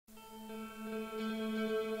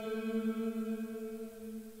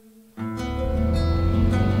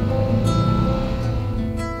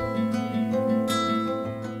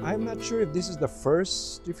sure if this is the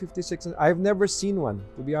first 356. I've never seen one,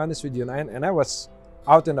 to be honest with you. And I was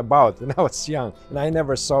out and about when I was young, and I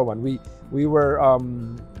never saw one. We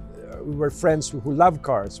were friends who loved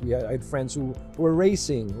cars. I had friends who were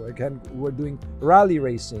racing, who were doing rally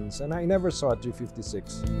racings, and I never saw a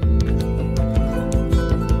 356.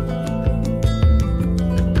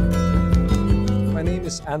 My name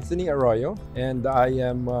is Anthony Arroyo, and I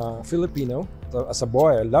am Filipino. So as a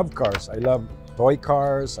boy, I love cars. I love toy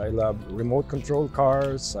cars. I love remote control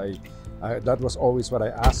cars. That was always what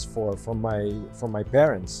I asked for from my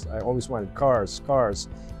parents. I always wanted cars.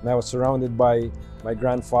 And I was surrounded by my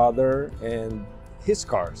grandfather and his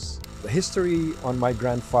cars. The history on my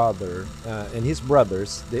grandfather and his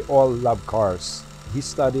brothers, they all love cars. He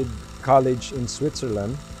studied college in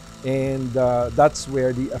Switzerland, and that's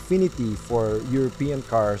where the affinity for European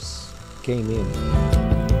cars came in.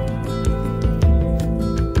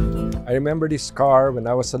 I remember this car when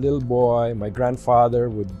I was a little boy. My grandfather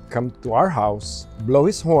would come to our house, blow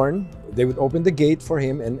his horn. They would open the gate for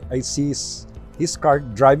him, and I see his car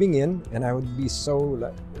driving in, and I would be so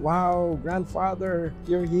like, wow, grandfather,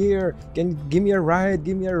 you're here. Can you give me a ride?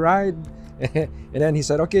 Give me a ride. And then he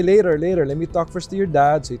said, okay, later, let me talk first to your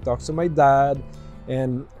dad. So he talks to my dad,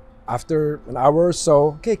 and after an hour or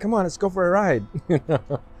so, okay, come on, let's go for a ride.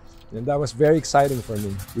 And that was very exciting for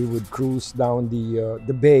me. We would cruise down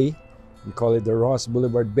the bay. We call it the Ross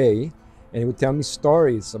Boulevard Bay, and he would tell me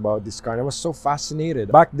stories about this car. And I was so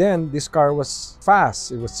fascinated. Back then, this car was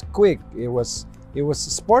fast. It was quick. It was a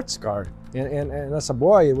sports car, and as a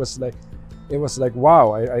boy, it was like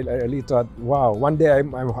wow. I really thought, wow. One day,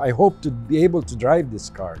 I hope to be able to drive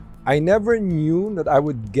this car. I never knew that I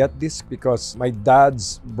would get this because my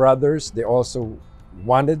dad's brothers, they also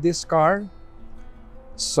wanted this car.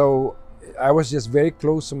 So I was just very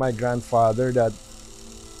close to my grandfather that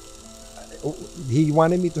he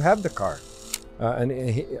wanted me to have the car.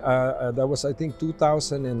 That was, I think,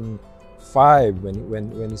 2005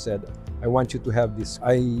 when he said, I want you to have this.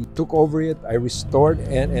 I took over it, I restored,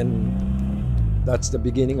 and that's the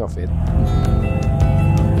beginning of it.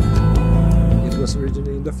 It was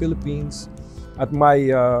originally in the Philippines. At my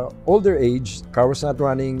older age, the car was not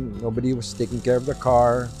running, nobody was taking care of the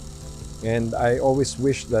car, and I always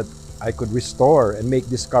wished that I could restore and make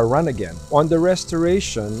this car run again. On the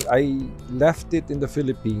restoration, I left it in the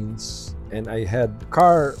Philippines, and I had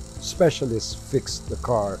car specialists fix the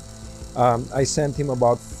car. I sent him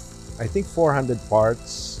about, I think, 400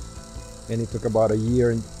 parts, and it took about a year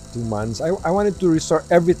and 2 months. I wanted to restore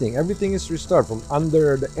everything. Everything is restored, from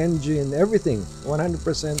under, the engine, everything,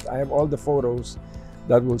 100%. I have all the photos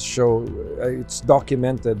that will show, it's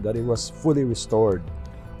documented that it was fully restored.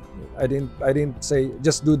 I didn't say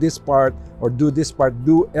just do this part or do this part,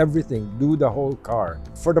 do everything, do the whole car.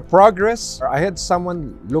 For the progress, I had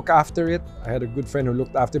someone look after it. I had a good friend who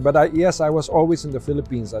looked after it, but yes, I was always in the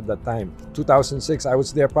Philippines at that time. 2006, I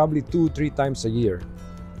was there probably 2-3 times a year,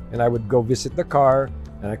 and I would go visit the car,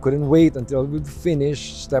 and I couldn't wait until we would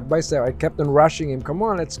finish step by step. I kept on rushing him, come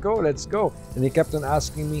on, let's go. And he kept on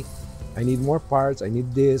asking me, I need more parts, I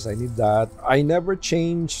need this, I need that. I never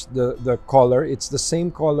changed the color. It's the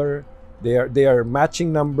same color. They are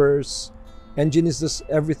matching numbers. Engine is this,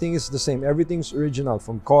 everything is the same. Everything's original,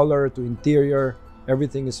 from color to interior,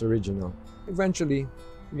 everything is original. Eventually,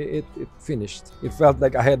 it finished. It felt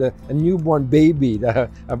like I had a newborn baby, a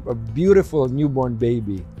beautiful newborn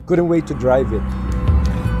baby. Couldn't wait to drive it.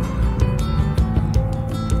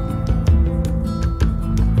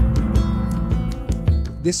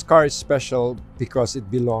 This car is special because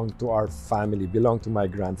it belonged to our family, belonged to my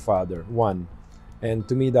grandfather, one. And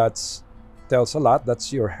to me, that tells a lot.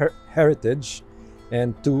 That's your heritage.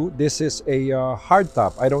 And two, this is a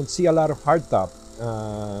hardtop. I don't see a lot of hardtop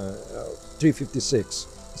 356.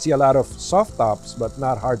 I see a lot of soft tops, but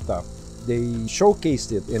not hardtop. They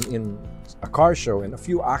showcased it in a car show, and a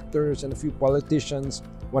few actors and a few politicians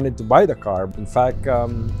wanted to buy the car. In fact,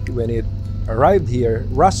 when it arrived here,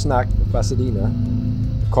 Rusnak of Pasadena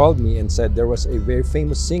called me and said there was a very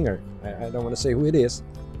famous singer, I don't want to say who it is,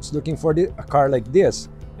 was looking for a car like this,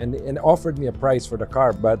 and offered me a price for the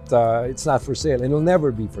car, but it's not for sale, and it'll never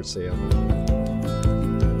be for sale.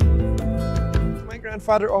 My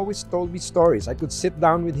grandfather always told me stories. I could sit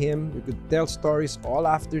down with him, we could tell stories all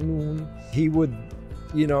afternoon. He would,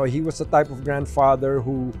 he was the type of grandfather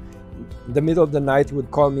who, in the middle of the night, he would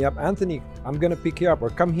call me up, Anthony, I'm gonna pick you up, or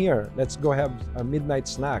come here, let's go have a midnight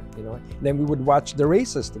snack, Then we would watch the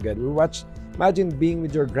races together. Imagine being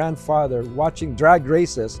with your grandfather watching drag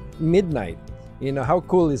races midnight. How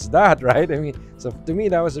cool is that, right? So to me,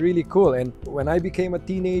 that was really cool. And when I became a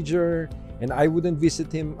teenager and I wouldn't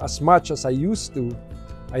visit him as much as I used to,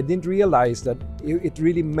 I didn't realize that it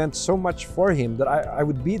really meant so much for him that I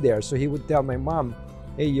would be there. So he would tell my mom,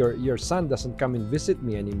 hey, your son doesn't come and visit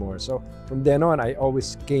me anymore. So from then on, I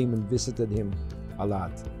always came and visited him a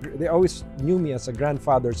lot. They always knew me as a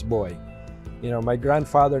grandfather's boy. You know, my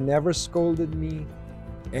grandfather never scolded me.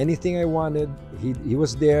 Anything I wanted, he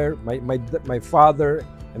was there. My father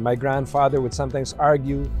and my grandfather would sometimes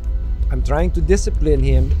argue. I'm trying to discipline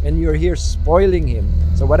him, and you're here spoiling him.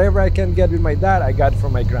 So whatever I can get with my dad, I got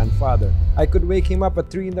from my grandfather. I could wake him up at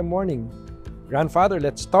 3 in the morning. Grandfather,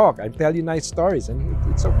 let's talk. I'll tell you nice stories, and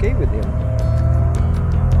it's okay with him.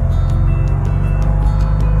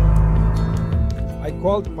 I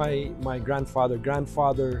called my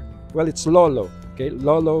grandfather, well, it's Lolo, okay?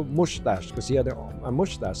 Lolo Mustache, because he had a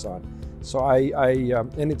mustache on. So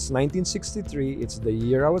and it's 1963, it's the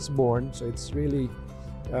year I was born, so it's really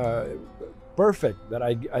perfect that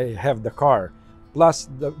I have the car. Plus,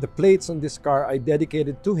 the plates on this car I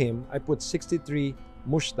dedicated to him. I put 63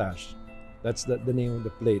 Mustache. That's the name of the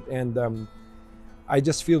plate. And I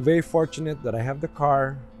just feel very fortunate that I have the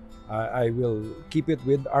car. I will keep it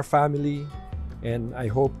with our family, and I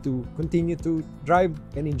hope to continue to drive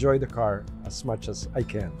and enjoy the car as much as I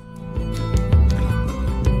can.